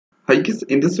Hi guys,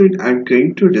 in this video I'm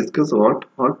going to discuss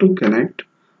how to connect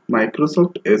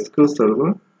Microsoft SQL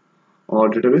Server or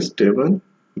database table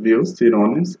views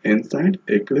synonyms inside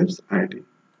Eclipse ID.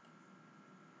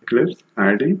 Eclipse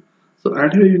ID. So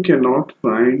at here you cannot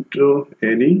find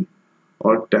any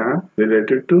or tab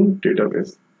related to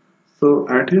database. So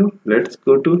at here let's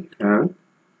go to help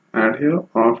and here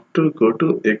after go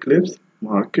to Eclipse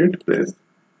Marketplace.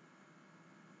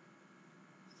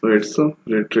 So it's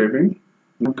retrieving.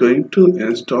 I'm going to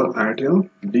install at here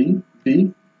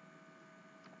DB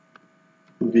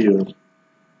viewer.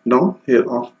 Now here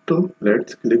after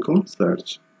let's click on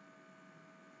search.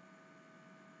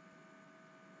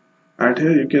 At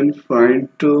here you can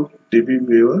find DB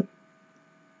viewer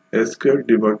SQL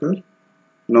debugger.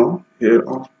 Now here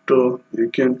after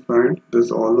you can find this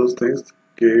all those things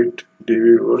get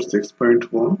DB viewer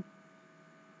 6.1.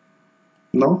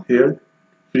 Now here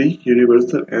free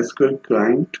universal SQL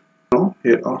client. Now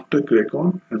here after click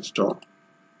on install.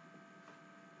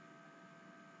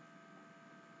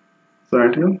 So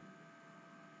at here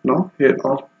now here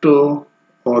after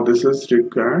this is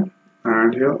required,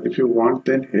 and here if you want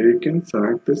then here you can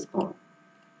select this all.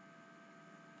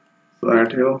 So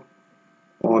at here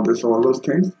all those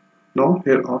things. Now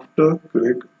here after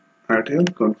click at here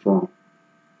confirm.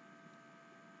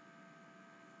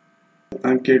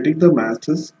 I'm getting the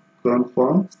message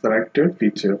confirm selected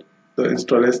feature. The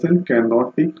installation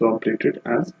cannot be completed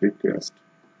as request.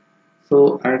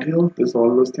 So at here this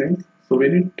all those things. So we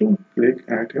need to click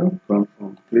at here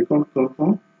confirm. Click on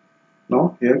confirm.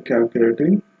 Now here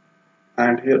calculating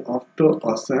and here after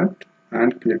accept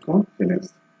and click on finish.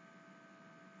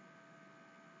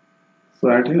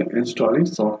 So at here installing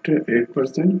software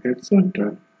 8%, it's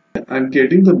done. I'm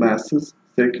getting the message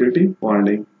security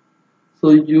warning.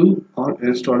 So you are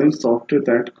installing software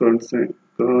that contain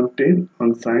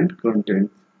unsigned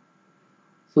contents.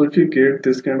 So if you get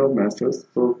this kind of message,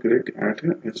 so click at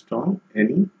here install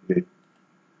anyway.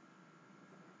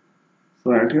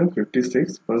 So at here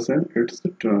 56% it's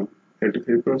done.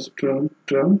 83%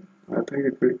 done. I think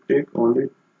it will take only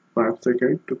 5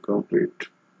 seconds to complete.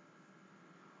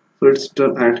 So it's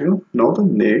done at here. Now the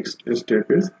next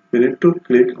step is we need to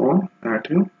click on at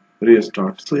here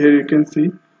restart. So here you can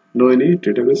see no any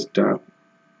database tab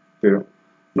there.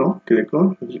 Now click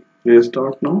on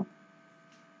restart now.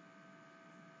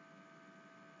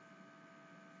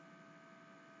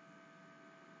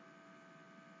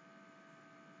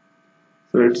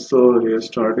 So it's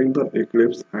restarting the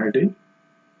Eclipse ID.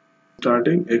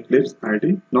 Starting Eclipse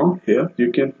ID. Now here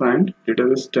you can find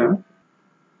database tab.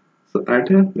 So at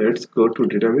here let's go to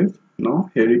database. Now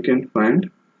here you can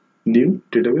find new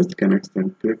database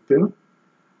connection. Click there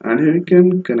and here you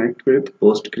can connect with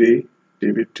Postgre,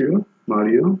 DB2,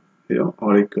 Mario, here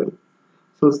Oracle.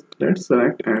 So let's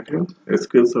select at here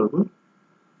SQL Server.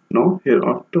 Now here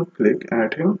after click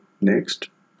at here next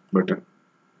button.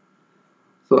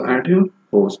 So at here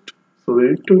host. So we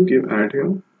need to give at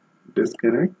here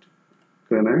disconnect,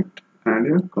 connect and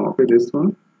here copy this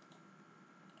one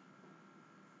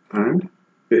and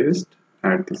paste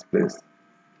at this place.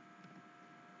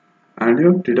 And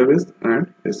here database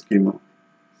and schema.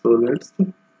 So let's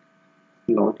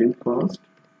log in first.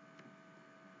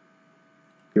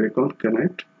 Click on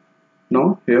connect.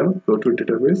 Now here go to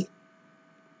database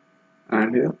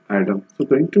and here Adam. So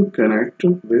going to connect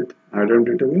with Adam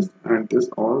database and this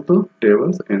all the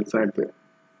tables inside there.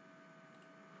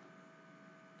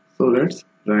 So let's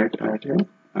write at here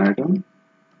Adam.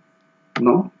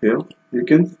 Now here you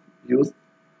can use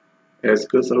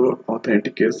SQL Server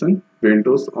authentication,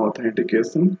 Windows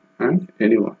authentication and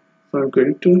anyone. So I'm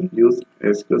going to use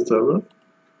SQL Server.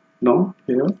 Now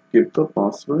here give the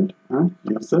password and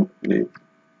username.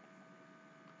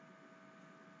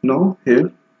 Now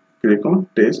here click on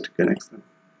test connection.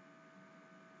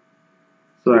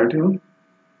 So at here,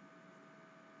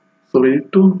 so we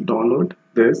need to download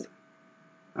this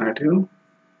at here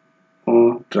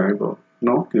on driver.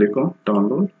 Now click on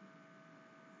download.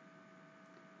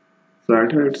 So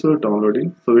at here it's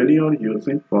downloading. So when you are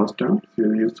using first time,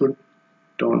 you should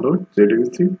download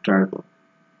JDBC driver.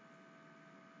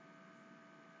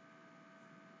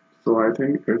 So I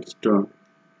think it's done.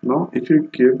 Now if you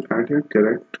give at here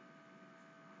correct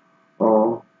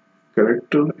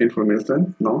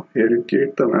information, now here you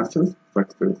get the message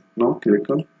success. Now click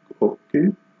on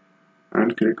OK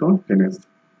and click on finish.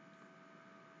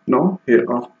 Now here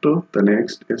after the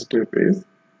next step is,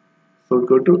 so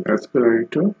go to SQL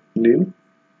editor, new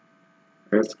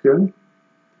SQL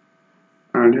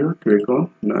and here click on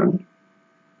none,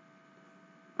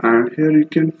 and here you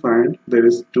can find there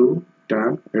is two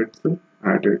tab it's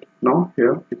added. Now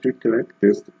here if you click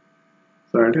this,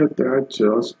 So right here they are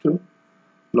just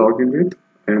log in with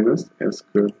MS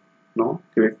SQL. Now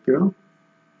click there.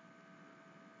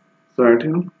 So right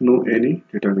here no any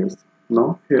database.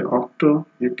 Now here after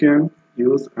you can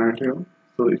use add here.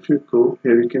 So if you go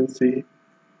here you can see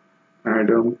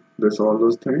Adam, this all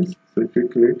those things. So if you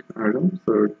click Adam,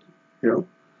 so here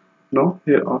now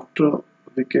here after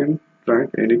we can write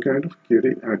any kind of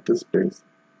query at this place.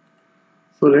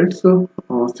 So let's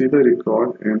see the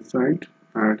record inside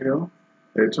add here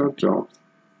HR jobs.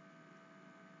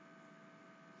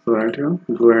 So right here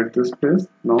go at this place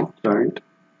now client.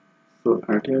 So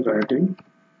at here writing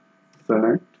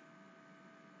select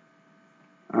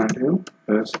add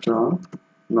here star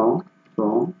now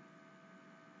from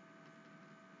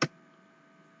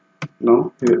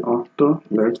now here after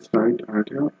let's write add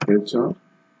here HR.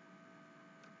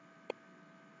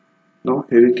 Now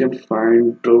here you can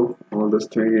find all this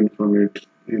thing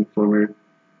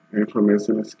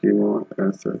information schema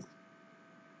access.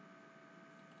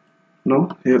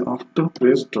 Now here after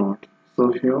press dot.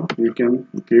 So here you can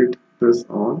get this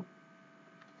all.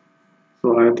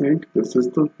 So I think this is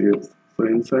the views. So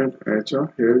inside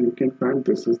HR here you can find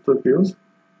this is the views.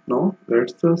 Now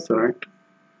let's select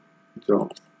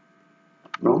jobs.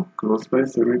 Now close by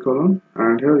semicolon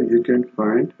and here you can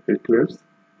find eclipse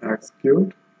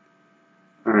execute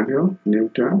and here new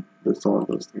tab. This all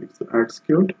those things. So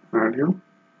execute and here.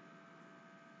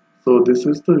 So this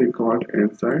is the record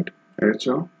inside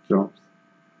HR jobs.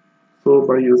 So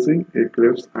by using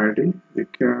Eclipse ID, we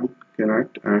can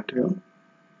connect at here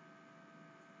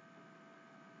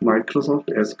Microsoft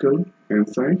SQL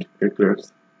inside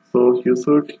Eclipse. So you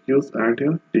should use at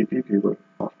here DB Viewer.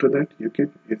 After that, you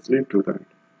can easily do that.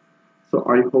 So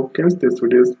I hope guys this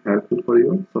video is helpful for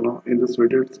you. So now in this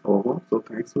video it's over. So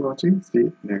thanks for watching. See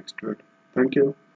you next video. Thank you.